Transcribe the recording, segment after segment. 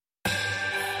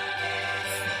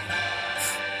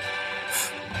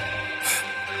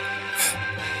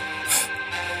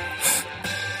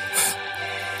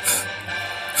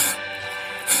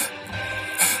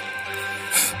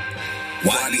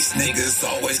these niggas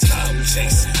always clout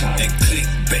chasing and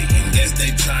clickbaiting. Guess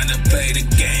they tryna play the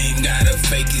game, gotta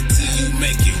fake it till you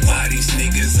make it. Why these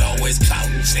niggas always clout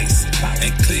chasing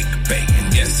and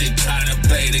clickbaiting? Guess they tryna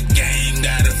play the game,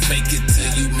 gotta fake it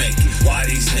till you make it. Why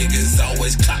these niggas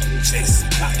always clout chasing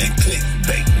and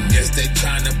clickbaiting? Guess they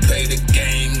tryna play the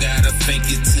game, gotta fake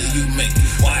it till you make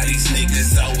it. Why these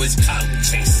niggas always clout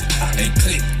chasing and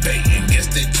clickbaiting? Guess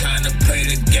they tryna play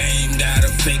the game, gotta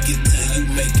fake it till you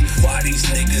make it. Why these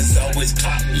niggas always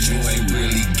clout? You ain't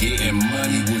really getting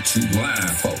money, what you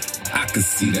lying for? I can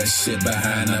see that shit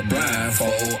behind a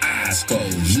blindfold, eyes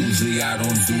closed. Usually I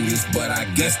don't do this, but I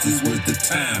guess this was the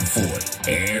time for it.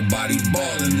 Everybody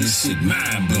ballin', this shit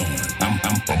mind blowing.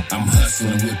 I'm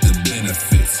hustling with the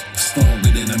benefits,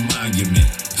 stronger than a monument.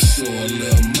 Sure, a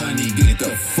little money, get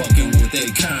the fucking with their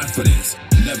confidence.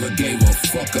 Never gave a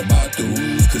fuck about the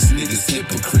rules, cause niggas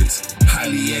hypocrites.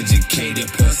 Highly educated,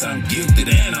 plus I'm gifted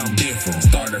and I'm different.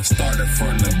 Started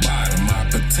from the bottom, my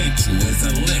potential is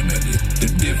unlimited. The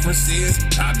difference is,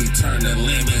 I be turning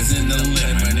lemons into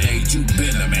lemonade. You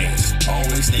been a man,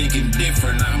 always thinking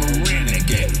different, I'm a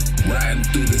renegade. Riding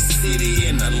through the city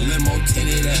in a limo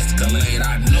tinted Escalade.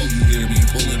 I know you hear me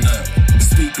pulling up,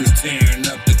 speakers tearing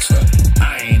up the truck.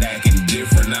 I ain't acting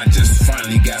different, I just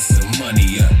finally got some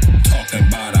money up. Talking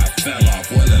about I fell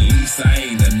off, well at least I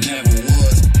ain't a never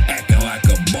was. Acting like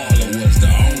a baller was the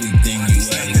only thing you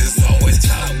ain't. Niggas always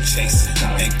clout chasing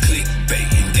and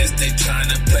clickbaiting. Guess they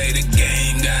tryna play the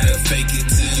game, gotta fake it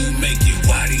till you make it.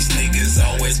 Why these niggas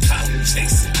always clout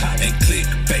chasing and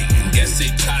clickbaiting? Guess they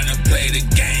tryna play the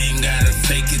game, gotta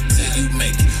fake it till you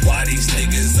make it. Why these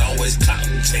niggas always clout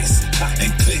chasing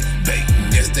and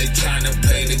clickbaiting? Guess they tryna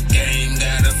play the game,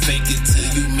 gotta fake it till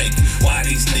you make it. Why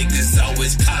these niggas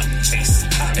always clout chasing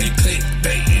and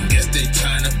clickbaiting? Guess they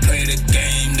tryna play the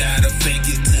game, gotta fake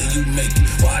it till you make it.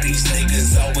 Why these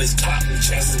niggas always clout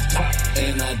chasing?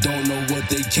 And I don't know what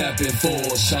they capping for.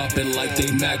 Shopping like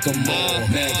they Macklemore.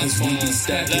 Man, cause we be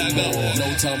stacking more. No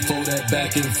time for that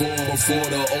back and forth. Before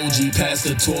the OG pass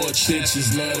the torch.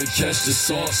 Bitches love to catch the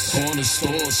sauce. Corner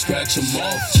store, scratch them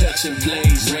off. Catching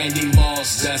plays, Randy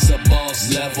Moss. That's a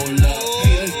boss, level up.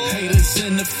 Haters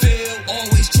in the field,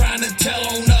 always trying to tell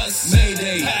on us.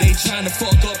 Mayday, they trying to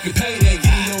fuck up your payday.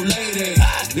 Give me your lady.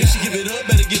 If she give it up,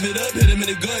 better give it up. Hit him in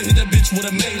the gut, hit that bitch with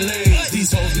a melee.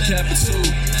 These hoes be capping too.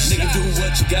 Nigga, do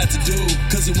what you got to do,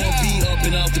 cause it won't be up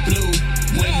and out the blue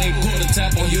when they put a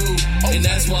tap on you. And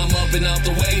that's why I'm up and out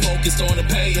the way, focused on the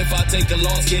pay. If I take a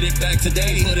loss, get it back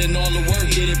today. Put in all the work,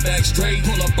 get it back straight.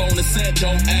 Pull up on the set,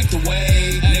 don't act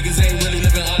away. Niggas ain't really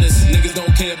living honest. Niggas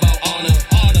don't care about honor.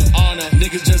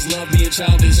 Niggas just love being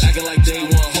childish, acting like they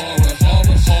want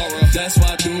horror. That's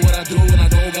why I do what I do, and I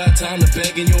don't got time to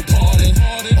beg in your pardon.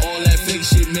 All that fake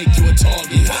shit make you a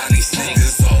target. Why these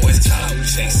niggas always clout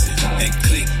chasing and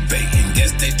clickbaiting?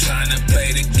 Guess they tryna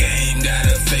play the game,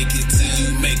 gotta fake it till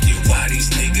you make it. Why these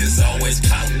niggas always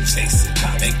clout chasing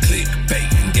and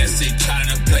clickbaiting? Guess they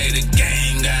tryna play the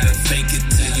game, gotta fake it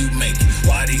till you make it.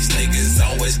 Why these niggas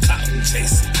always clout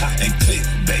chasing and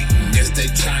clickbaiting? Guess they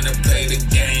tryna play the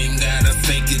game, gotta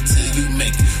fake it till you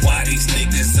make it. Why these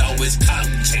niggas always clout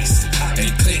chasing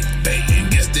and clickbaiting?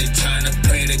 Guess they tryna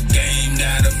play the game,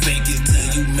 gotta fake it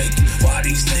till you make it. Why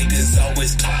these niggas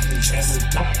always clout chasing?